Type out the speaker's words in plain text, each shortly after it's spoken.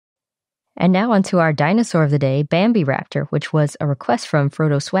And now onto our dinosaur of the day, Bambiraptor, which was a request from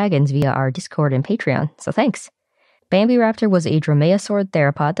Frodo Swaggins via our Discord and Patreon, so thanks. Bambiraptor was a Dromaeosaurid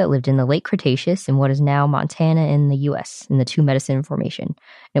theropod that lived in the Late Cretaceous in what is now Montana in the US, in the Two Medicine Formation.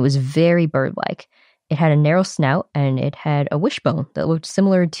 It was very bird-like. It had a narrow snout, and it had a wishbone that looked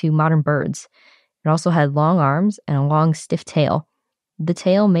similar to modern birds. It also had long arms and a long, stiff tail. The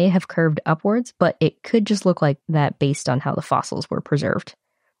tail may have curved upwards, but it could just look like that based on how the fossils were preserved.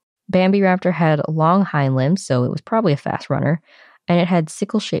 Bambiraptor had long hind limbs, so it was probably a fast runner, and it had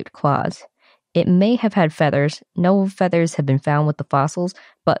sickle-shaped claws. It may have had feathers. No feathers have been found with the fossils,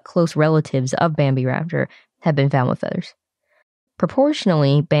 but close relatives of Bambiraptor have been found with feathers.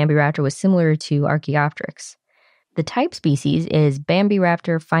 Proportionally, Bambiraptor was similar to Archaeopteryx. The type species is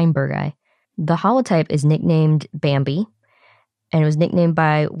Bambiraptor feinbergi. The holotype is nicknamed Bambi, and it was nicknamed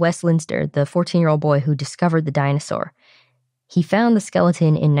by Wes Linster, the 14-year-old boy who discovered the dinosaur. He found the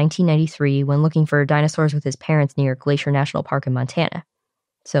skeleton in 1993 when looking for dinosaurs with his parents near Glacier National Park in Montana.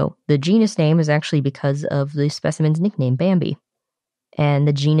 So the genus name is actually because of the specimen's nickname, Bambi. And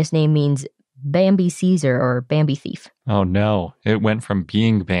the genus name means Bambi Caesar or Bambi thief. Oh no, it went from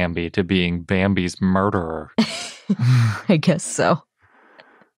being Bambi to being Bambi's murderer. I guess so.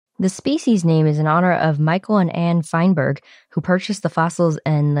 The species name is in honor of Michael and Anne Feinberg, who purchased the fossils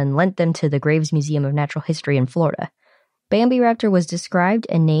and then lent them to the Graves Museum of Natural History in Florida. Bambiraptor was described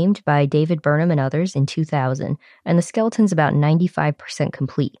and named by David Burnham and others in 2000, and the skeleton's about 95%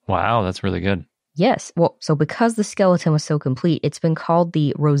 complete. Wow, that's really good. Yes, well, so because the skeleton was so complete, it's been called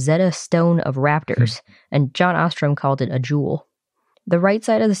the Rosetta Stone of Raptors, and John Ostrom called it a jewel. The right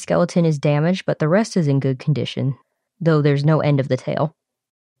side of the skeleton is damaged, but the rest is in good condition, though there's no end of the tail.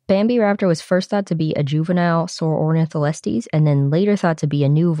 Bambiraptor was first thought to be a juvenile Saurornitholestes, and then later thought to be a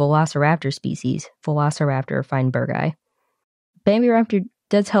new velociraptor species, Velociraptor feinbergi. Bambiraptor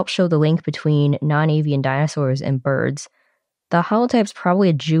does help show the link between non-avian dinosaurs and birds. The holotype's probably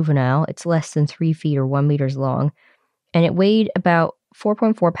a juvenile. It's less than 3 feet or 1 meter long, and it weighed about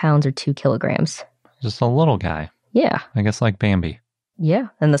 4.4 pounds or 2 kilograms. Just a little guy. Yeah. I guess like Bambi. Yeah,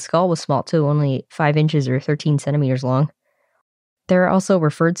 and the skull was small too, only 5 inches or 13 centimeters long. There are also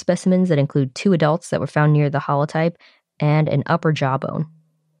referred specimens that include 2 adults that were found near the holotype and an upper jawbone.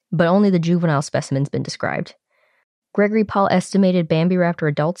 But only the juvenile specimen's been described. Gregory Paul estimated Bambiraptor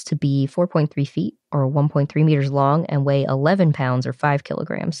adults to be 4.3 feet or 1.3 meters long and weigh 11 pounds or 5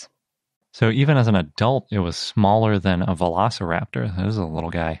 kilograms. So even as an adult, it was smaller than a velociraptor. That is a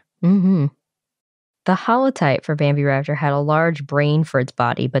little guy. Mm-hmm. The holotype for Bambiraptor had a large brain for its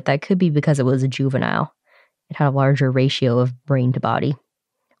body, but that could be because it was a juvenile. It had a larger ratio of brain to body.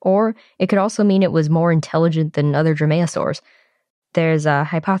 Or it could also mean it was more intelligent than other dromaeosaurs. There's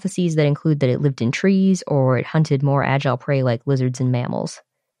hypotheses that include that it lived in trees or it hunted more agile prey like lizards and mammals.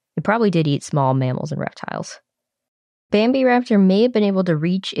 It probably did eat small mammals and reptiles. Bambiraptor may have been able to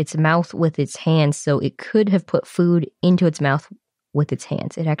reach its mouth with its hands, so it could have put food into its mouth with its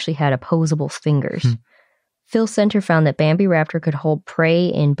hands. It actually had opposable fingers. Phil Center found that Bambiraptor could hold prey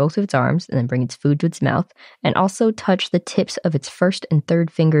in both of its arms and then bring its food to its mouth, and also touch the tips of its first and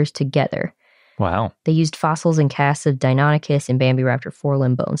third fingers together. Wow. They used fossils and casts of Deinonychus and Bambiraptor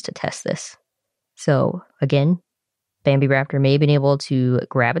forelimb bones to test this. So, again, Bambiraptor may have been able to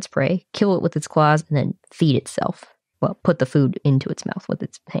grab its prey, kill it with its claws, and then feed itself. Well, put the food into its mouth with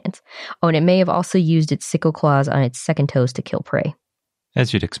its hands. Oh, and it may have also used its sickle claws on its second toes to kill prey.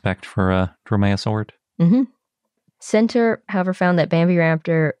 As you'd expect for a dromaeosaurid. Mm-hmm. Center, however, found that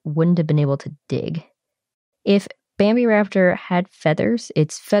Bambiraptor wouldn't have been able to dig. If Bambiraptor had feathers,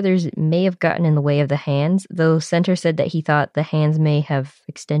 its feathers may have gotten in the way of the hands, though Center said that he thought the hands may have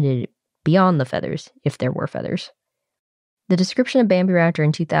extended beyond the feathers, if there were feathers. The description of Bambiraptor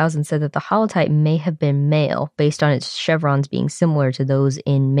in 2000 said that the holotype may have been male, based on its chevrons being similar to those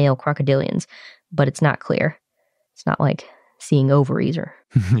in male crocodilians, but it's not clear. It's not like seeing ovaries or...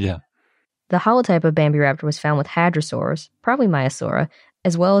 Yeah. The holotype of Bambiraptor was found with hadrosaurs, probably Maiasaura,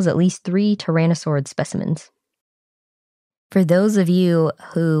 as well as at least 3 tyrannosaurid specimens. For those of you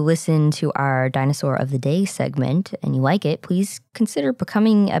who listen to our Dinosaur of the Day segment and you like it, please consider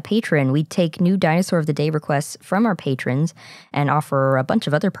becoming a patron. We take new Dinosaur of the Day requests from our patrons and offer a bunch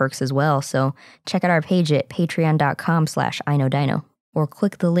of other perks as well. So check out our page at patreon.com/iknowdino or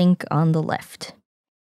click the link on the left.